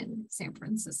located in San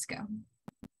Francisco.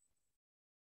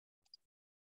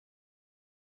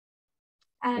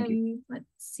 Let's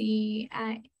see,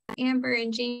 Amber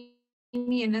and Jamie,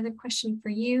 another question for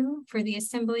you. For the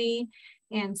Assembly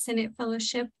and Senate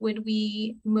Fellowship, would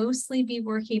we mostly be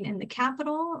working in the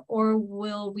Capitol, or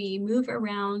will we move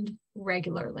around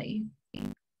regularly?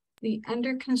 The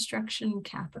under construction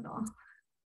Capitol.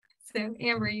 So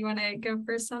Amber, you want to go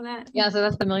first on that? Yeah, so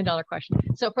that's the $1 million question.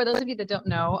 So for those of you that don't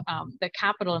know, the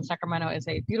Capitol in Sacramento is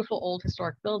a beautiful old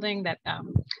historic building that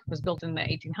was built in the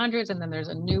 1800s. And then there's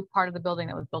a new part of the building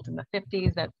that was built in the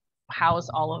 50s that house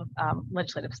all of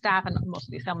legislative staff and most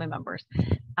of the assembly members.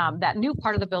 That new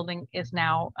part of the building is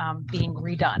now being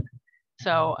redone.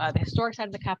 So the historic side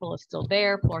of the Capitol is still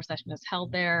there. Floor session is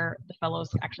held there. The fellows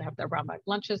actually have their brown bag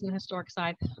lunches in the historic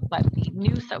side, but the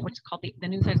new side, which is called the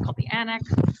new side, is called the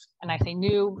annex. And I say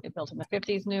new, it built in the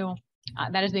 50s new,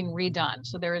 that is being redone.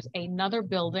 So there is another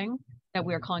building that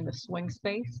we are calling the swing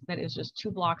space that is just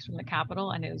 2 blocks from the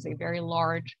Capitol, and it is a very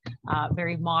large,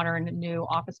 very modern new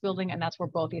office building, and that's where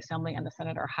both the Assembly and the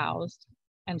Senate are housed.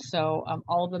 And so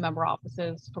all of the member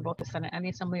offices for both the Senate and the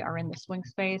Assembly are in the swing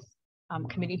space.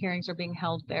 Committee hearings are being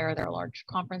held there. There are large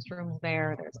conference rooms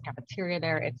there. There's a cafeteria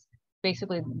there. It's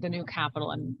basically the new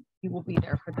Capitol, and we will all be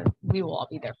there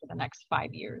for the next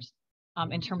 5 years.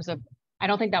 In terms of, I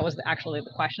don't think that was actually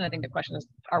the question. I think the question is,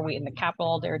 are we in the Capitol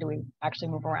all day, or do we actually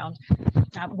move around?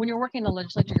 When you're working in the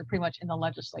legislature, you're pretty much in the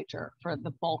legislature for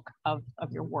the bulk of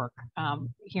your work.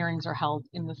 Hearings are held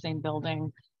in the same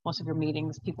building. Most of your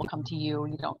meetings, people come to you.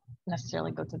 You don't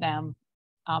necessarily go to them.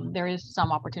 There is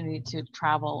some opportunity to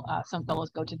travel. Some fellows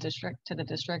go to the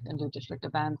district and do district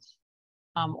events,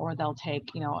 or they'll take,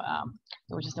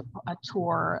 there was just a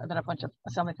tour that a bunch of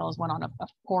Assembly fellows went on of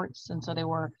ports, and so they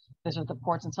were visited the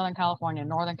ports in Southern California,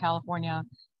 Northern California.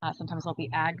 Sometimes there'll be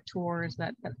ag tours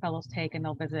that fellows take, and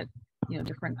they'll visit,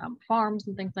 different farms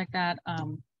and things like that.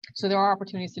 So there are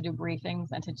opportunities to do briefings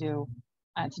and to do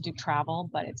travel,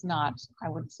 but it's not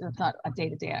a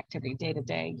day-to-day activity.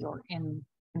 Day-to-day, you're in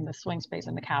the swing space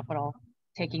in the Capitol,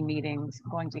 taking meetings,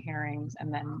 going to hearings,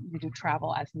 and then you do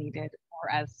travel as needed or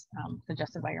as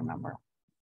suggested by your member.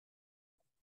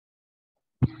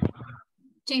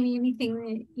 Jamie, anything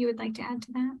that you would like to add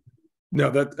to that? No,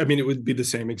 it would be the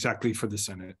same exactly for the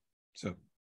Senate. So,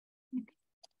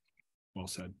 well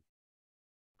said.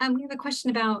 We have a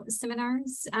question about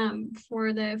seminars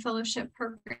for the fellowship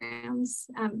programs.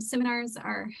 Seminars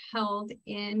are held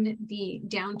in the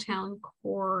downtown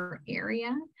core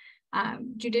area.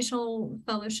 Judicial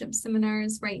fellowship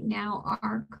seminars right now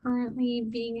are currently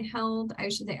being held, I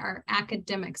should say our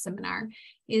academic seminar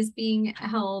is being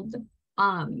held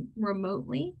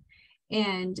remotely.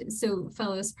 And so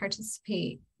fellows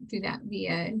participate through that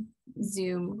via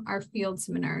Zoom. Our field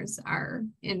seminars are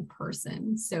in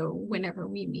person. So whenever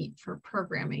we meet for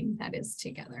programming, that is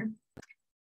together.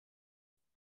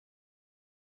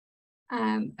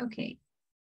 Okay.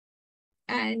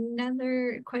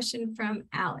 Another question from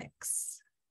Alex.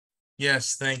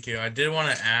 Yes, thank you. I did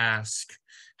want to ask,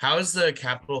 how has the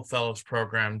Capitol Fellows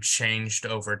program changed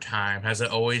over time? Has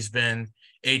it always been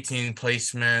 18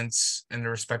 placements in the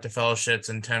respective fellowships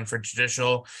and 10 for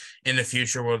judicial? In the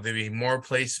future, will there be more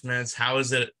placements? How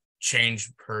has it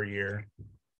changed per year?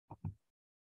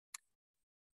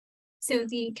 So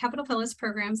the Capitol Fellows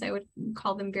programs, I would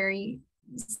call them very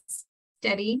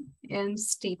steady and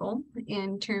stable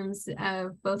in terms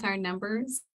of both our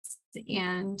numbers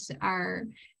and our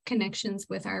connections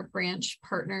with our branch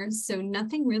partners. So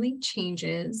nothing really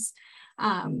changes.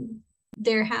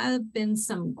 There have been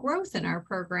some growth in our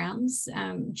programs.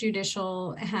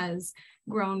 Judicial has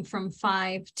grown from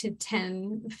 5 to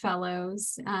 10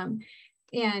 fellows, and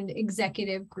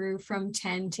executive grew from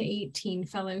 10 to 18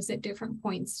 fellows at different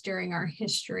points during our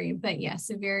history. But yes,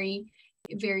 a very,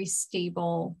 very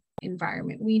stable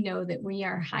environment. We know that we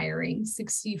are hiring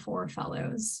 64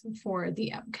 fellows for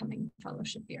the upcoming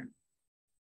fellowship year.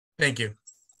 Thank you.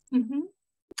 Mm-hmm.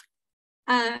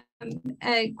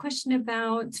 A question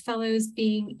about fellows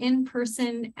being in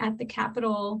person at the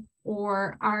Capitol,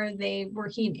 or are they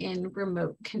working in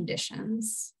remote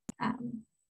conditions?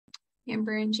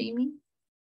 Amber and Jamie?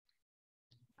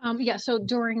 Yeah, so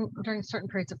during certain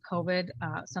periods of COVID,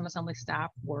 some assembly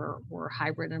staff were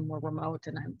hybrid and were remote,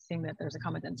 and I'm seeing that there's a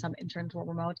comment that some interns were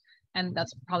remote, and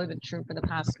that's probably been true for the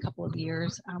past couple of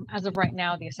years. As of right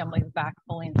now, the assembly is back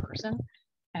fully in person.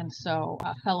 And so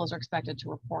fellows are expected to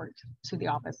report to the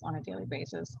office on a daily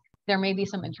basis. There may be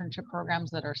some internship programs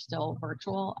that are still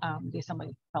virtual. The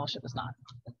Assembly Fellowship is not.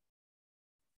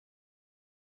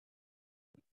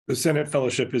 The Senate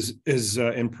Fellowship is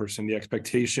in person. The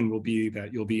expectation will be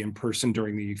that you'll be in person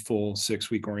during the full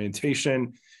 6-week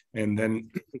orientation and then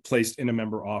placed in a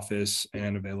member office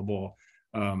and available.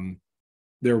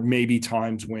 There may be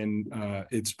times when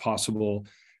it's possible,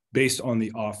 based on the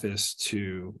office,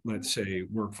 to, let's say,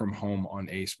 work from home on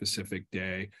a specific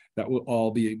day. That will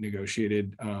all be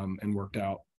negotiated and worked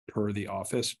out per the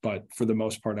office. But for the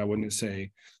most part, I wouldn't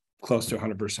say close to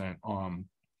 100%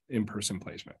 in-person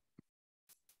placement.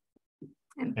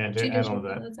 And to add on to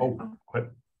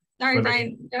that, sorry,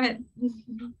 Brian, go ahead.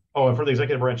 And for the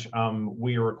executive branch,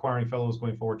 we are requiring fellows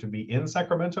going forward to be in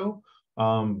Sacramento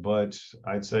but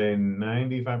I'd say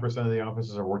 95% of the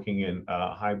offices are working in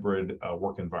a hybrid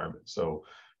work environment. So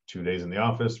 2 days in the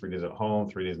office, 3 days at home,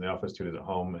 3 days in the office, 2 days at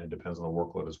home, and it depends on the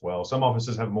workload as well. Some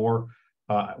offices have more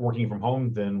working from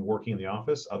home than working in the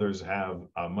office. Others have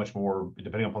much more,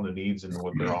 depending upon the needs and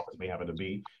what their office may happen to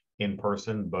be, in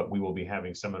person. But we will be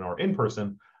having seminar in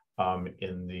person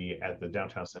at the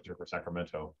downtown center for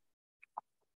Sacramento.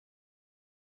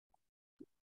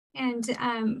 And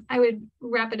I would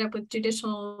wrap it up with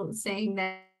Judicial saying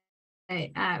that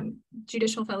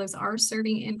Judicial Fellows are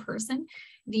serving in person.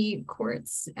 The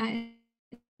courts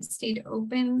stayed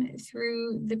open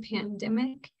through the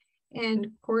pandemic,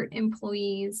 and court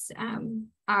employees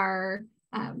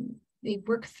they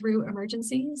work through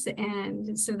emergencies,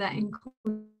 and so that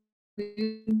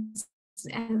includes,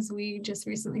 as we just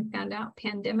recently found out,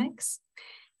 pandemics.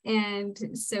 And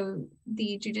so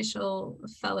the Judicial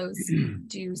Fellows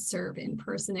do serve in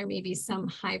person. There may be some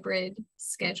hybrid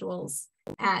schedules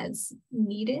as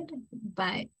needed,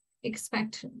 but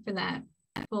expect for that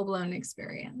full-blown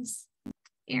experience.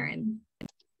 Aaron.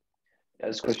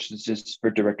 This question is just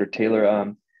for Director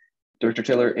Taylor. Director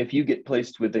Taylor, if you get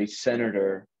placed with a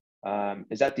senator,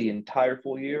 is that the entire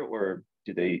full year, or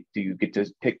do they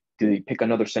pick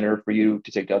another senator for you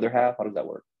to take the other half? How does that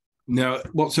work? No,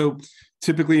 well, so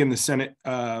typically in the Senate,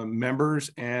 members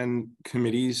and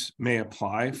committees may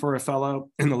apply for a fellow.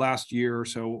 In the last year or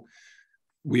so,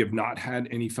 we have not had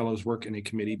any fellows work in a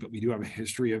committee, but we do have a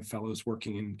history of fellows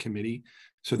working in committee.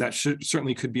 So that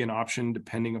certainly could be an option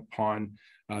depending upon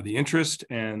the interest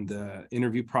and the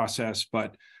interview process.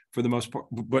 But for the most part,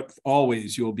 but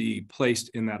always you'll be placed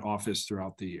in that office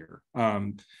throughout the year.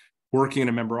 Working in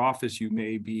a member office, you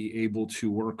may be able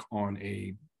to work on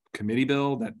a committee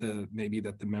bill that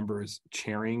the member is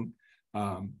chairing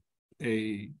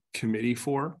a committee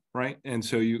for, right? And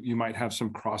so you might have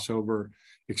some crossover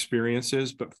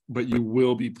experiences, but you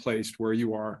will be placed where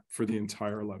you are for the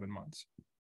entire 11 months,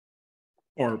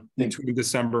 or between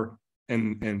December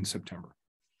and September.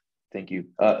 Thank you.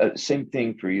 Same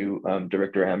thing for you,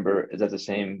 Director Amber. Is that the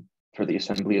same for the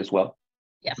Assembly as well?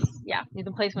 Yes, yeah.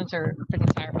 The placements are for the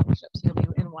entire fellowship, so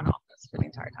you'll be in one office for the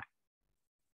entire time.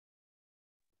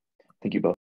 Thank you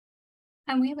both.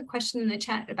 We have a question in the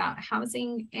chat about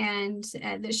housing, and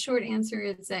the short answer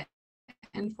is that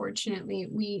unfortunately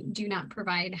we do not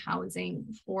provide housing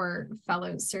for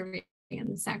fellows serving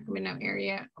in the Sacramento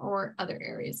area or other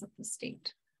areas of the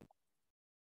state.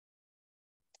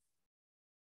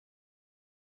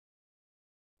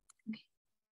 Okay.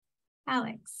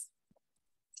 Alex.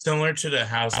 Similar to the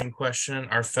housing question,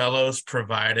 are fellows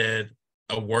provided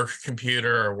a work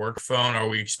computer or work phone, or are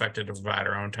we expected to provide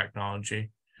our own technology?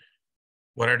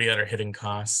 What are the other hidden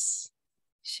costs?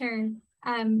 Sure.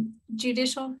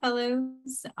 Judicial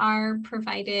Fellows are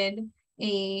provided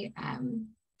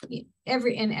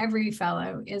every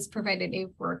fellow is provided a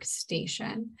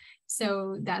workstation.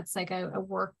 So that's like a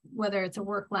work, whether it's a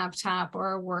work laptop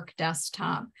or a work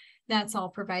desktop, that's all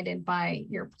provided by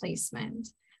your placement.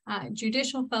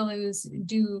 Judicial Fellows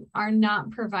are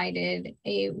not provided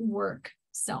a work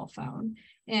cell phone.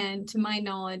 And to my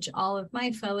knowledge, all of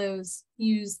my fellows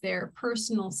use their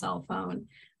personal cell phone.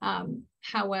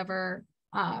 However,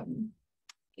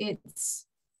 it's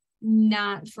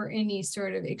not for any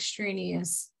sort of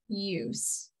extraneous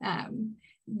use.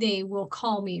 They will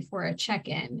call me for a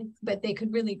check-in, but they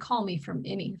could really call me from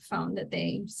any phone that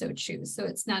they so choose. So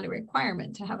it's not a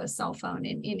requirement to have a cell phone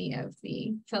in any of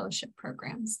the fellowship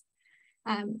programs.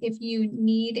 If you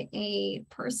need a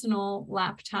personal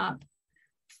laptop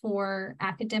for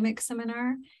academic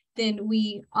seminar, then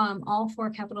we, all 4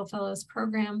 Capital Fellows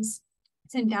programs,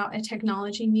 send out a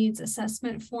technology needs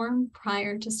assessment form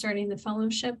prior to starting the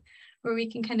fellowship, where we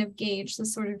can kind of gauge the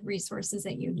sort of resources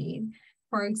that you need.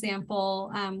 For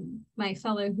example, my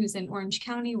fellow who's in Orange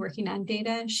County working on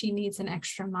data, she needs an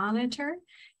extra monitor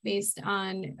based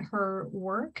on her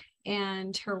work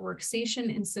and her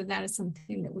workstation. And so that is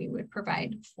something that we would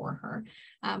provide for her.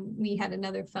 We had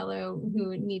another fellow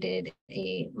who needed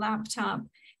a laptop.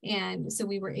 And so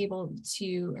we were able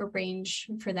to arrange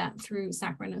for that through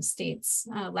Sacramento State's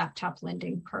laptop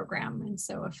lending program. And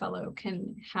so a fellow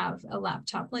can have a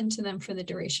laptop lent to them for the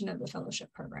duration of the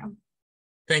fellowship program.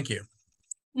 Thank you.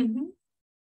 Mm-hmm.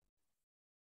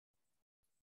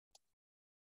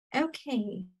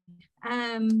 Okay.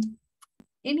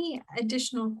 Any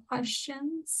additional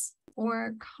questions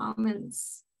or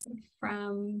comments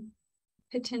from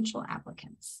potential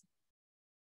applicants?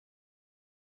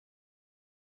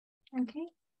 Okay.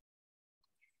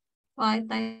 Well, I'd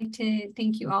like to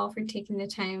thank you all for taking the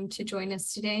time to join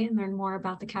us today and learn more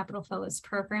about the Capital Fellows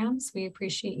programs. We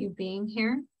appreciate you being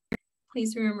here.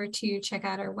 please remember to check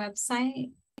out our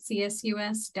website,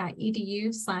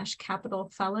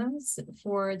 csus.edu/capitalfellows,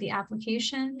 for the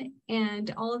application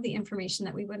and all of the information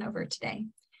that we went over today.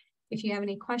 If you have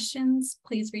any questions,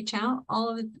 please reach out. All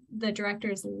of the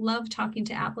directors love talking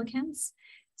to applicants.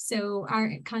 So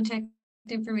our contact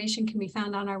information can be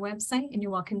found on our website, and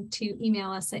you're welcome to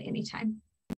email us at any time.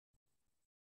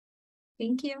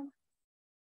 Thank you.